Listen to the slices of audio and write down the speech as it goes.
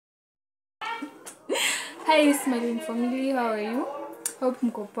Hi smiling family, how are you? Hope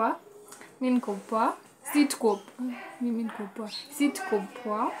mko poa. Mimi niko poa. Sit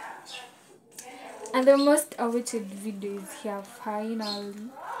poa. And the most awaited video is here finally.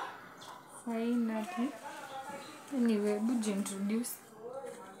 Anyway, would you introduce?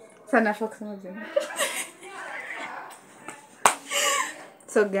 Sana Fox Mozen.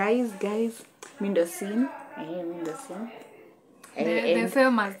 So guys, Mindo Cyne. The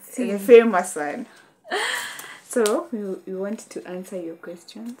famous Cyne. The famous one. So we want to answer your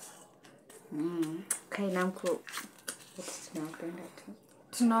questions. Kainamko tunawapenda tu.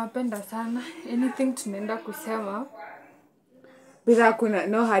 Tunawapenda sana. Anything tunaenda kusema. Bila kuna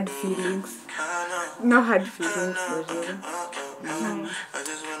no hard feelings. No hard feelings for real.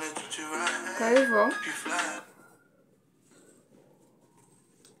 Kwa hivyo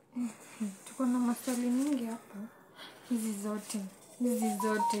tuko na maswali mingi hapa. Hizi zote.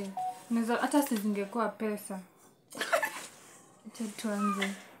 Hata zingekuwa pesa. Acha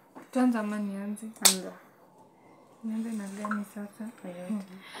tuanze. Tuanze ama nianze? Anza. Nianze na gani sasa?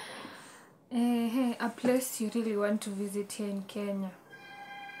 A place you really want to visit here in Kenya.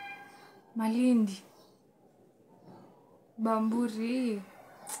 Malindi. Bamburi.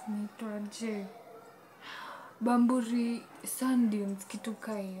 Nitwaje. Bamburi Sand Dunes kitu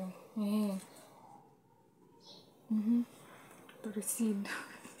kaa hiyo. Proceed.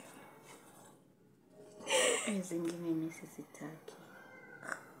 Zingine mimi sitaki.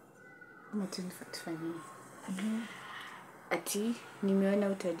 Tufanye. Ati nimeona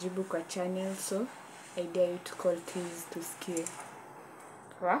utajibu kwa channel, so I dare you to call please to scare.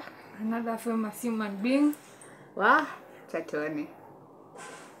 Wa? Another famous human being. Wa? Tatuane.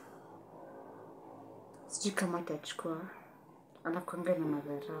 Sijui kama atachukua. Anakuanga na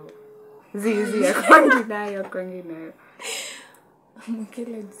madharau. Zizi ya kwangi nayo.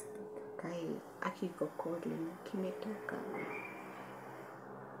 Mkele Kai akiko calling kimetoka.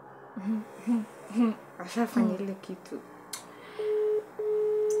 Ashafanya ile kitu.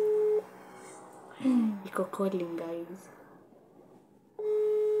 Iko calling guys.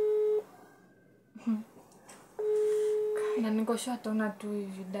 na niko shataona tu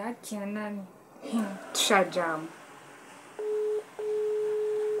hivi daki ya nani. Tushajam.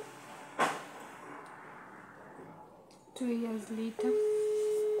 Two years later.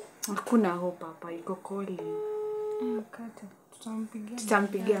 Hakuna hope hapa, iko calling. Kata, tutampigia.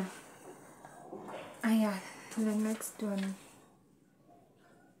 Tutampigia. Aya, to the next one.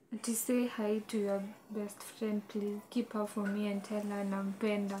 To say hi to your best friend, please. Keep her for me and tell her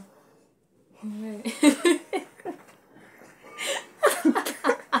nampenda.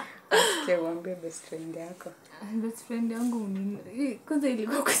 Asikia uambie best friend yako. Best friend yangu kwanza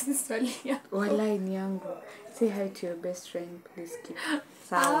ilikuwa kuniswalia. Walai ni yangu. Say hi to your best friend, please keep her.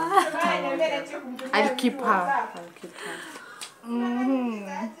 Sawa. I'll keep her.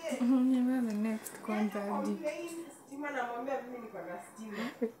 The next contact.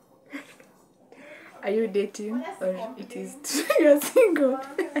 Are you dating or it is you're single?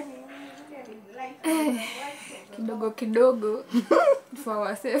 Kidogo for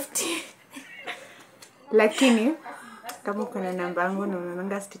our safety. Lakini kama kuna namba yangu na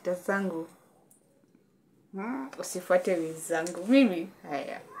unaona status zangu, usifuate wizi zangu. Mimi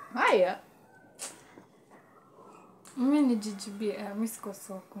haya. Mimi ni jijibie, mimi siko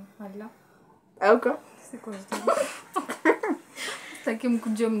soko. Wala. Auko? Siko soko. Sitaki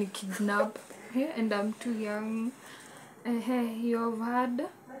mkuje mnikidnap. And I'm too young. You have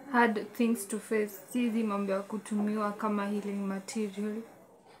had things to face. Sizi mambo ya kutumiwa kama healing material.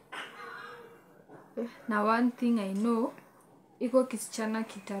 Na one thing I know, iko kisichana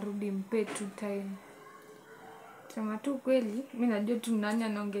kitarudi, mpe tu time. Sema tu kweli, mimi najua tu nani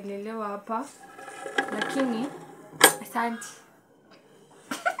anaongelelewa hapa. Lakini asante.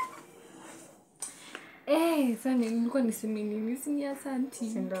 Sasa nilikuwa niseme nini? Si asante.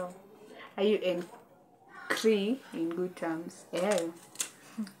 Ndio. Are you in good terms? Yeah.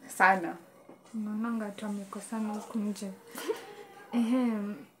 Sana. Naonanga tu amekosana huku nje.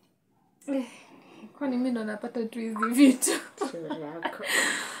 Kwani mimi ndo napata tu hizi vitu.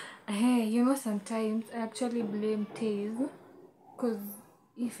 You know, sometimes I actually blame Taze, because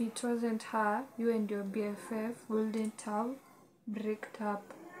if it wasn't her, you and your BFF wouldn't have breaked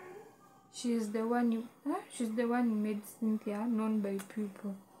up. She's the one who made Cynthia known by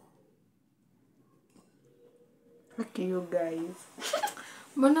people. Okay, you guys.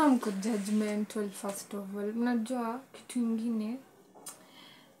 Mbona mko judgmental first of all? Unajua kitu ingine?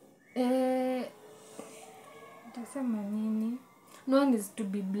 Tasema nini? No one is to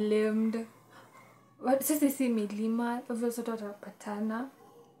be blamed. Sisi si milima, obviously watapatana.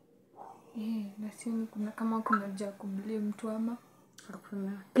 Nasioni kuna kama kuna ja kublame mtu ama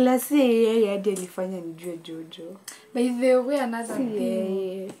hakuna. Plus yeye hadi alifanya nijue Jojo. By the way another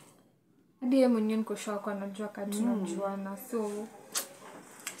thing. Hadi yeye mwenyewe niko sure kwa anajua kati tunajuana. So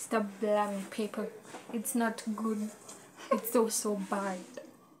stop blaming people. It's not good. It's so bad.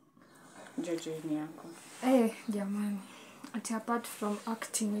 Jojo ni yako. Jamani. Apart from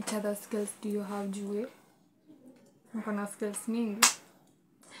acting, which other skills do you have, Jue? Mkona skills mingi.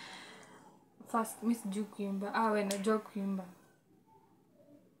 First, miss sijui kuimba. We najua kuimba.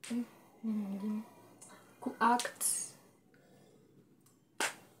 Ni mwingine. Kuact.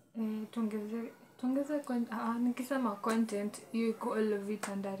 Tuongeze nikisema content, hiyo iko all of it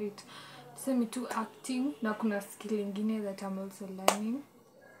under it. Tuseme tu acting na kuna skill ingine that I'm also learning.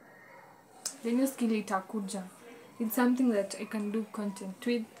 The new skill itakuja. It's something that I can do content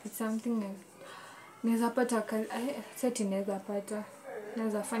with. It's something that naweza pata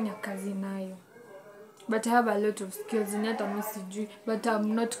naweza fanya kazi nayo. But I have a lot of skills in hata mimi sijui, but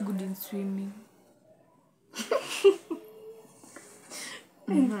I'm not good in swimming.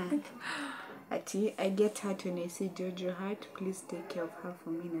 Ati, I get hurt when I see Jojo hurt. Please take care of her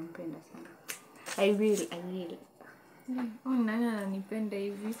for me. Nampenda sana. I will. Nani ananipenda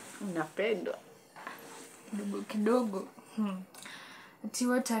hivi? Unapendwa. Kidogo. Ati,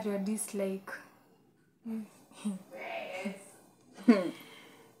 what are your dislike?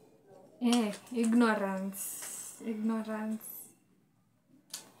 Ignorance.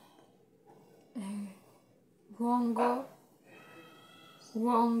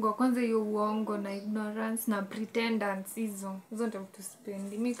 Uongo. Kwanza hiyo uongo na ignorance na pretendance hizo ndio vitu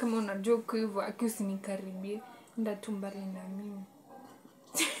sipendi. Mimi kama unajua kwa hivyo usinikaribie. Nenda tu mbali na mimi.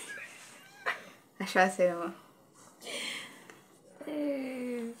 Ashasema.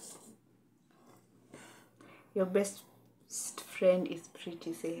 Your best friend is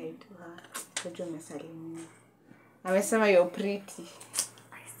pretty. Say hi to her. Jojo amesalimia. Amesema you're pretty.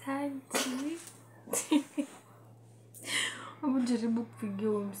 Asante. Jaribu kupigia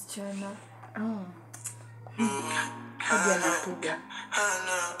huyo msichana. Hadi anapiga.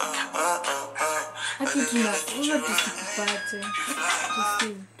 Haki tusikupate.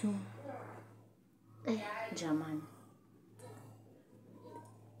 Tusi tu. Jamani.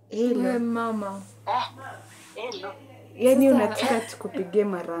 Hello mama. Hello. Yaani unataka tukupigie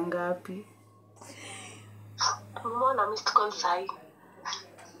mara ngapi? Mbona missed call sai?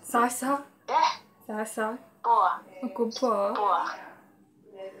 Sasa? Sasa? Poa. Uko poa? Poa.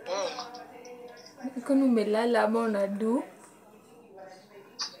 Uko umelala ama unadu?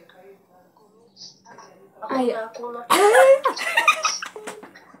 Aya.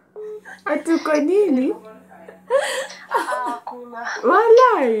 Atuko nini? Hakuna.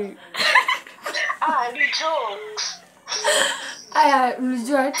 Walai. Ni jokes. Aya,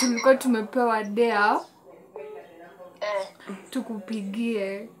 unajua tulikuwa tumepewa dare.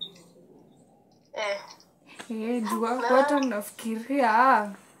 Tukupigie. Jua watu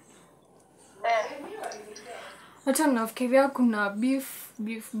mnafikiria. Watu mnafikiria kuna beef.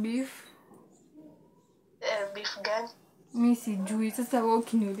 Beef gani? Mimi sijui. Sasa wewe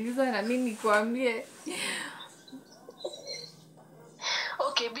ukiniuliza na mimi nikwambie.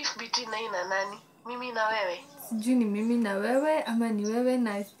 Okay, beef between na nani? Mimi na wewe. Sijui ni mimi na wewe ama ni wewe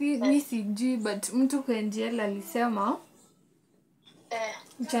na mimi sijui, but mtu kwa njia alisema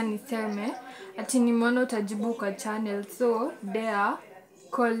acha niseme ati nimeona utajibu kwa channel, so there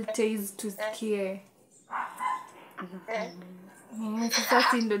call Taze to scare.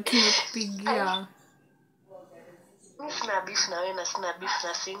 Sasa ndio tumekupigia. Mimi sina beef na wewe na sina beef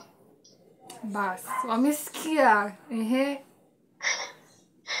na Cyne. Bas, wamesikia.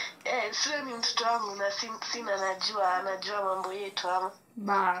 Sio ni mtoto wangu na Cyne anajua mambo yetu ama.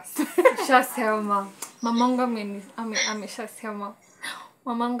 Bas, shasema. Mamangu ameshasema.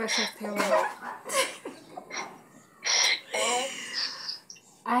 Mamangu ashasema.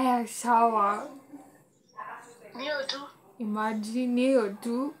 Aya, sawa. Niyo tu. Imagine hiyo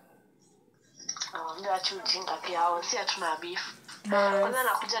tu. Ndio acha ujinga pia hao, si hatuna beef. Kwanza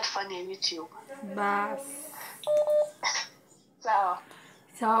nakuja tufanye YouTube. Bas.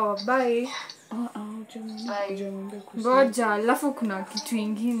 Sawa, bye. Bye. Ngoja, alafu kuna kitu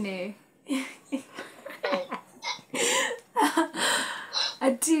ingine.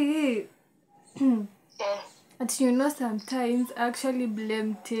 Ati you know, sometimes I actually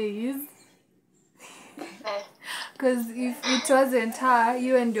blame Taze. Because if it wasn't her,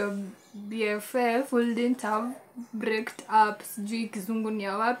 you and your BFF wouldn't have breaked up. Sijui kizungu ni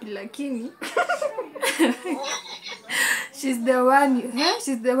ya wapi lakini. She's the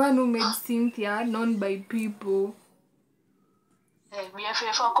one who made Cynthia known by people.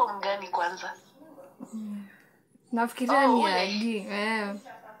 BFF wako mgani kwanza? Nafikiria ni ule. Adi.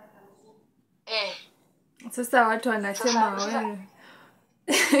 Sasa watu wanasema wewe.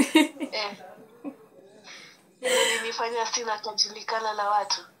 Nilifanya sina kujulikana na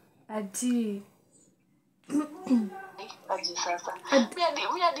watu. Ati. Aje sasa.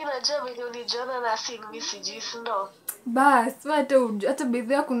 Mimi hadi najua vile ulijiona na Cyne, mimi sijui ndo. Bas, hata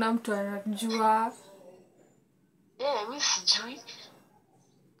bidhaa kuna mtu anajua. Mimi sijui.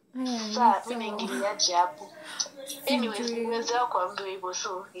 Sasa mimi naingiliaje hapo? Anyways, niweza kuambia hivyo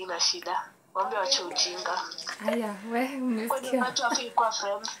so ina shida. Mwambie wache ujinga. Haya, wewe umesikia. Watu wafikuwa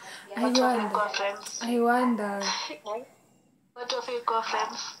friends. I wonder. Watu wafikuwa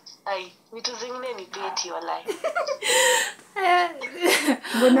friends. Vitu zingine ni beti walai.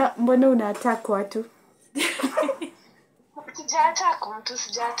 Mbona una-attack watu?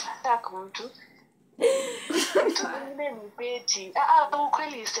 Sija-attack mtu. Vitu zingine ni beti.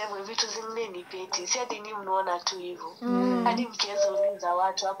 Ukweli iseme vitu zingine ni beti. Si hadi ni mnaona tu hivyo. Hadi mkiweza uliza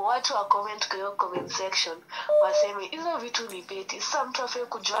watu hapo. Watu wa comment kwa hiyo comment section. Waseme hizo vitu ni beti. Sasa mtu afai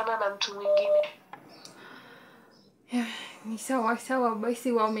kujuana na mtu mwingine. Ni sawa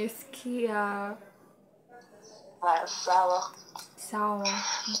basi wamesikia. Sawa.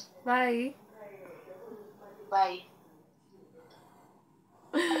 Bye.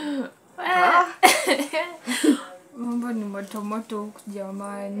 Mambo ni moto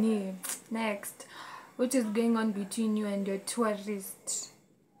jamani. Next, what is going on between you and your tourist?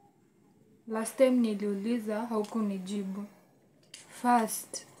 Last time niliuliza haukunijibu.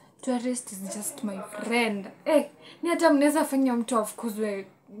 First, tourist is just my friend. Ni hata mnaweza fanya mtu afukuzwe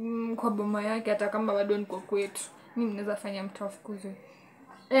kwa boma yake hata kama bado niko kwetu. Mimi mnaweza fanya mtu afukuzwe.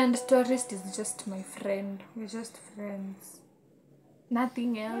 And tourist is just my friend. We're just friends.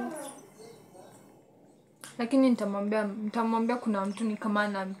 Nothing else. Lakini nitamwambia kuna mtu ni kama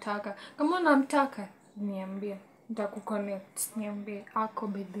anamtaka. Kama unamtaka, niambie. Nitakuconnect. Niambie ako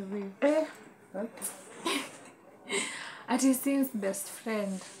by the way. Okay. Ati since best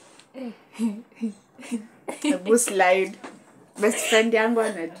friend. Hebu slide. Best friend yangu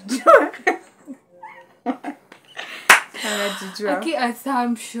anajijua. Aki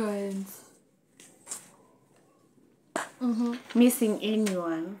assumptions. Missing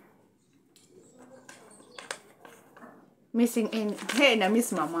anyone. Na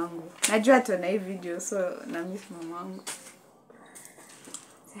miss mamangu. Najua tuna hii video so na miss mamangu.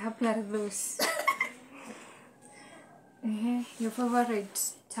 Happy are those. Your favorite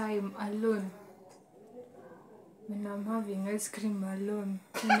time alone? When I'm having ice cream alone.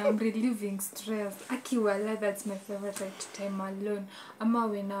 When I'm relieving stress. Akiwala, that's my favorite time alone. Ama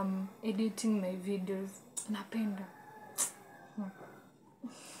when I'm editing my videos. Napenda.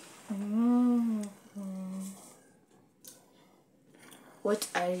 What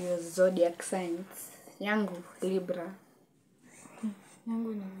are your zodiac signs? Yangu Libra.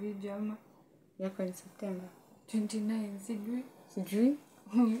 Yangu ni video ama Yako ni September 29, sijui.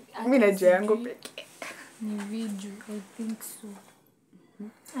 Mimi najua yangu pekee. Ni video, I think so.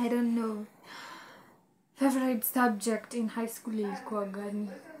 I don't know. Favorite subject in high school ilikuwa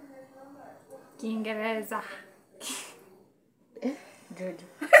gani? Kiingereza. Jojo.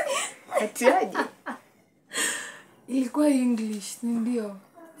 Atiaje? Ilikuwa English, ndio.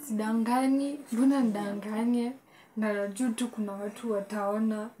 Sidangani, mbona ndanganye? Na juu tu kuna watu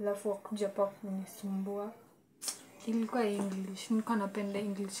wataona alafu wakuja hapa kunisumbua. Ilikuwa English. Nilikuwa napenda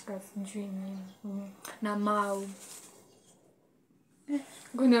English kasi sijui nini. Na mau.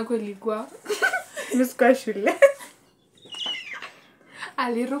 Ngoni yako ilikuwa? Nisikuwa shule.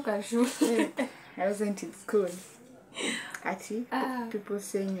 Aliruka shule. I wasn't in school. Ati, people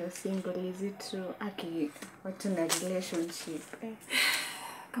saying you're single, is it true? Aki, watu na relationship.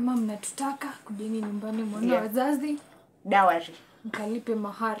 Kama mnatutaka, kujeni nyumbani mwone wazazi. Dowry. Mkalipe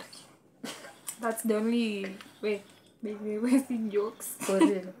mahari. That's the only way. We see jokes. For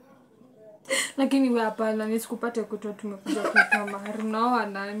real. Lakini wewe hapana, nisikupate kutoa tumekuja kulipa mahari. Unaoa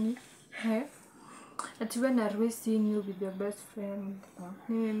nani? Ati when are we seeing you with your best friend?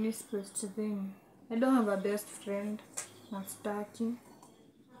 Mimi supposed to think. I don't have a best friend. Nastaki.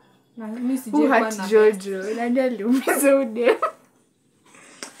 Na mimi sijakuwa na Jojo. Unajua liumiza ude.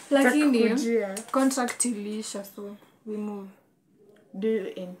 Lakini contract iliisha so we move. Do you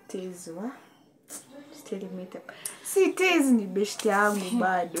intezwa? Still meet up. Si tezi ni beshte yangu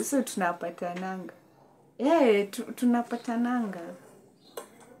bado. So tunapatananga. Tunapatananga.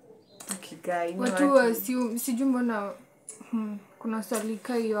 Kigai. Watu sijui mbona kuna swali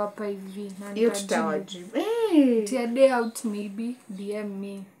hiyo hapa hivi na hiyo tutawajibu. Tia day out maybe DM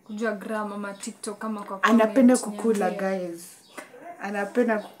me. Kujua gram ama TikTok kama kwa comment. Anapenda kukula guys.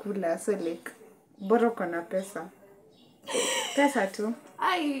 anapenda kukula, so like bora uko na pesa. Pesa tu.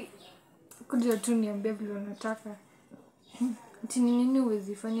 Ai, kuja tu niambie vile unataka. Ati ni nini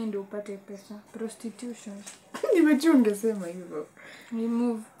huwezi fanya ndio upate pesa? Prostitution. Nimejua ungesema hivyo.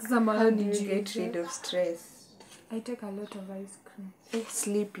 Remove some How do you get rid of stress? I take a lot of ice cream.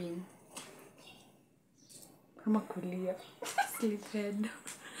 Sleeping. Kama kulia. Sleephead.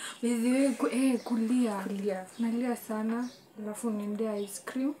 Wewe kulia. Nalia sana, alafu niende ice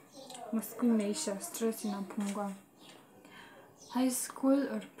cream. Masiku inaisha, stress inapungua. High school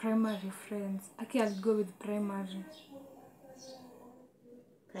or primary friends? I'll go with primary.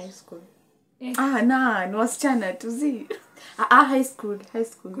 High school. Ni wasichana tu zi. High school.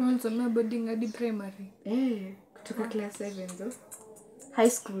 Unasomea boarding hadi primary? Kutoka class 7 though. High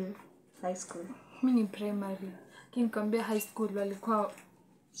school. Mimi ni primary. Nikwambia high school walikuwa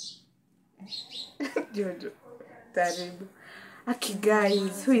Jojo. Taribu.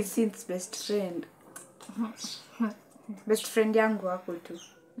 Guys, who is Cyne's best friend? Best friend yangu wako tu.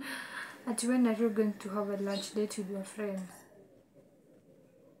 Ati when are you going to have a lunch date with your friends?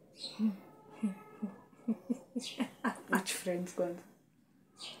 Which friends gone?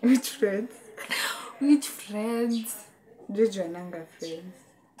 Which friends? Jojo ananga friends.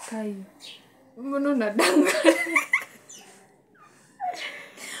 Kai. Mbona unadanga?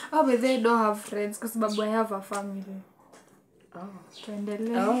 But they don't have friends kwa sababu I have a family.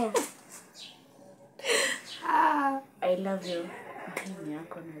 Tuendelee. I love you.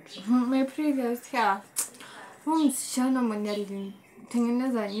 Yako na. My previous hair. Msichana mwenye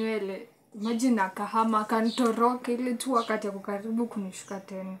alitengeneza nywele. Imagine akahama kanitoroka ile tu wakati ya kukaribu kunishuka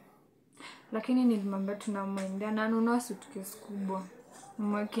tena. Lakini nilimwambia tunamwendea na anunua suitcase kubwa.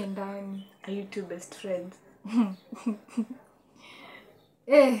 Mweke ndani. Are you two best friends?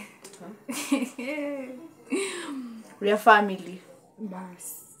 We are family.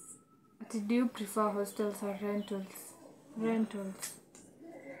 Bas. But do you prefer hostels or rentals? Rentals.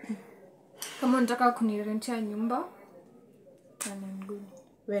 Kama unataka kunirentia nyumba, then I'm good.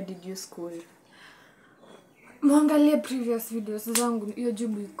 Where did you school? Muangalie previous videos zangu, hiyo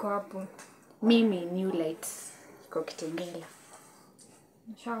jibu iko hapo. Mimi New Lights iko Kitengela.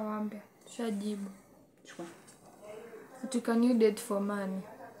 Nishawaambia, nishajibu. Chukua. Ati can you date for money?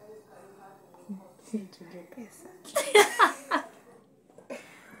 Tuje pesa.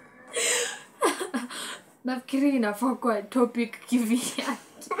 Nafikiri inafaa kwa topic kivyake.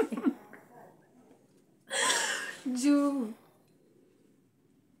 Juu.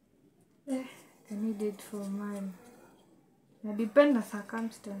 Can you date for money? Na depend na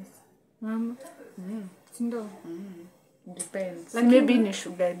circumstance. Mama. Sindo. Depends. Maybe ni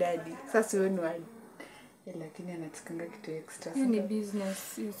sugar daddy. Sasa wewe ni wadi. Lakini anatikanga kitu extra. Hiyo ni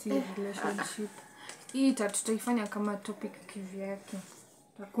business, hiyo si relationship. Hii tutaifanya kama topic kivyake.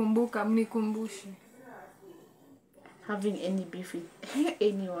 Takumbuka, mnikumbushe. Having any beef with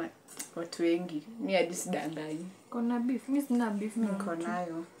anyone. Watu wengi. Mimi hadi sidanganyi. Kona beef? Mimi sina beef na niko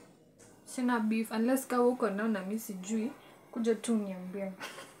nayo. Sina beef unless kama uko nao na mimi sijui, kuja tu niambie.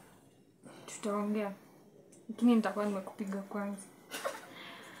 Tutaongea. Lakini nitakuwa nimekupiga kwanza.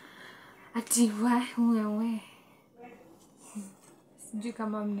 Ati wewe. Sijui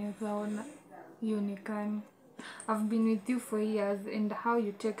kama mnaweza ona hiyo ni kani. I've been with you for years and how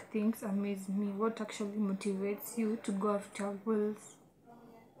you take things amaze me. What actually motivates you to go after goals?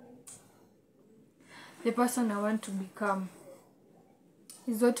 The person I want to become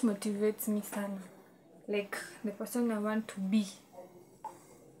is what motivates me sana. Like the person I want to be.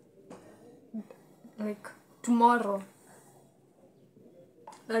 Like tomorrow.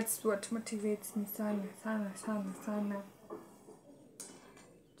 That's what motivates me sana.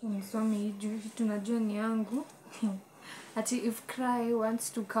 Tunisome hii tunajua ni yangu. Ati if Cry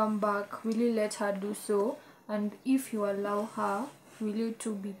wants to come back, will you let her do so? And if you allow her, will you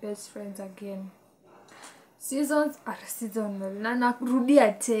two be best friends again? Seasons are seasonal. Na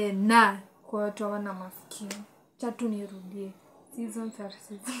narudia tena kwa watu wana masikio. Chatu nirudie. Seasons are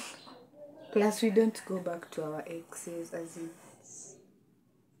seasonal. Plus we don't go back to our exes as in.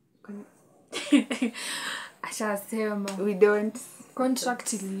 Ashasema. We don't.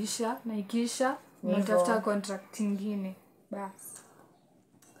 Contract iliisha na ikisha unatafuta contract nyingine bas.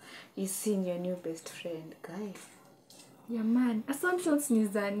 Is Cyne your new best friend, guys? Yeah man, assumptions ni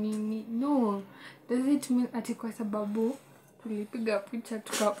za nini? No, does it mean ati kwa sababu tulipiga picha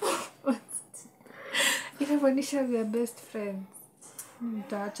tukapost inamaanisha we are best friends?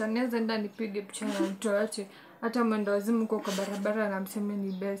 Nitaacha neza enda nipige picha na mtu ache hata mwendo wazimu kwa barabara na mseme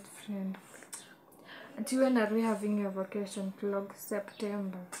ni best friend. Ati when are we having your vacation vlog?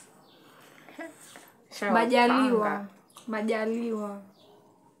 September. Majaliwa. Majaliwa.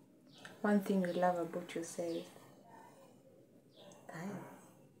 One thing you love about yourself.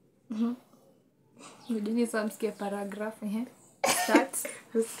 Nijini saa msikie paragraph, Start.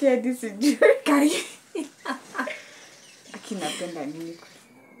 Usikia this is Kai. Napenda nini?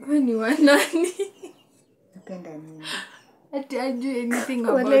 Wewe ni wanani? Napenda nini? Ati ajui anything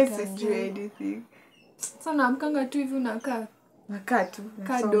about Sijui anything. So naamkanga tu hivi unakaa. Nakaa tu.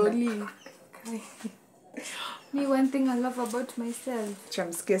 Kadoli. Me, one thing I love about myself.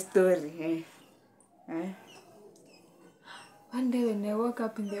 Chamsikia story, One day when I woke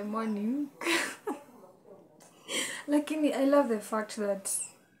up in the morning, lakini I love the fact that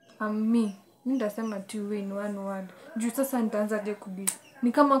I'm me. Nitasema tu in one word. Juu sasa nitaanzaje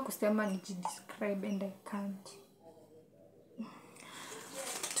ni kama kusema nijidescribe and I can't.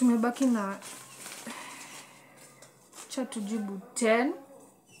 Tumebaki na cha tujibu 10,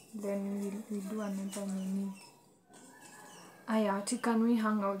 then we do another mini. Aya, can we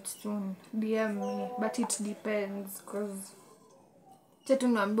hang out soon? DM me, but it depends cause chetu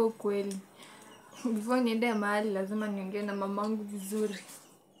niambie ukweli. Before niende mahali lazima niongee na mamangu vizuri.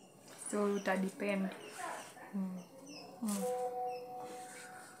 So it depend.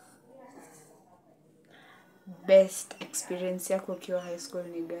 Best experience yako ukiwa high school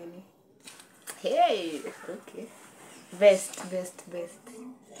ni gani? Hey, okay. Best.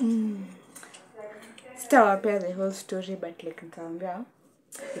 Sitawapea the whole story but like nitaambia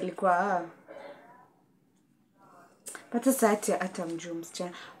ilikuwa pata saati hata mjuu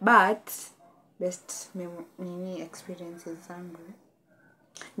msichana. But best experiences zangu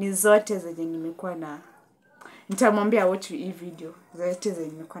ni zote zenye nimekuwa na, nitamwambia watch hii video, zote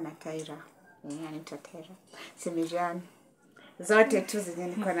zenye nimekuwa na Tyra. Anaitwa Tyra Semejani. Zote tu zenye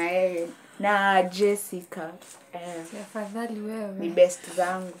niko na yeye na Jessica. Afadhali wewe. Ni best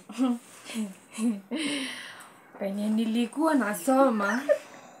zangu. Penye nilikuwa nasoma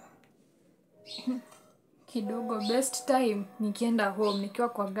kidogo best time nikienda home, nikiwa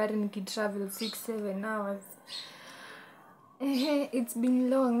kwa gari nikitravel 6-7 hours. It's been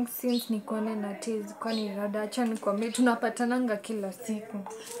long since nikuone na Tiz, kwani rada acha nikwambie tunapatananga kila siku.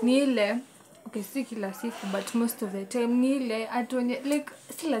 Ni ile okay, si kila siku but most of the time ni ile like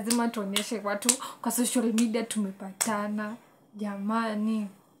si lazima tuonyeshe watu kwa social media tumepatana. Jamani.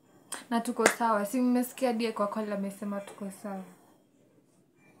 Na tuko sawa. Si mmesikia die kwa call amesema tuko sawa.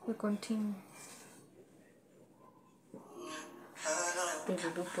 We continue. Baby,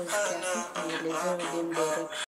 do post kiasi, nielezee uje mdirect.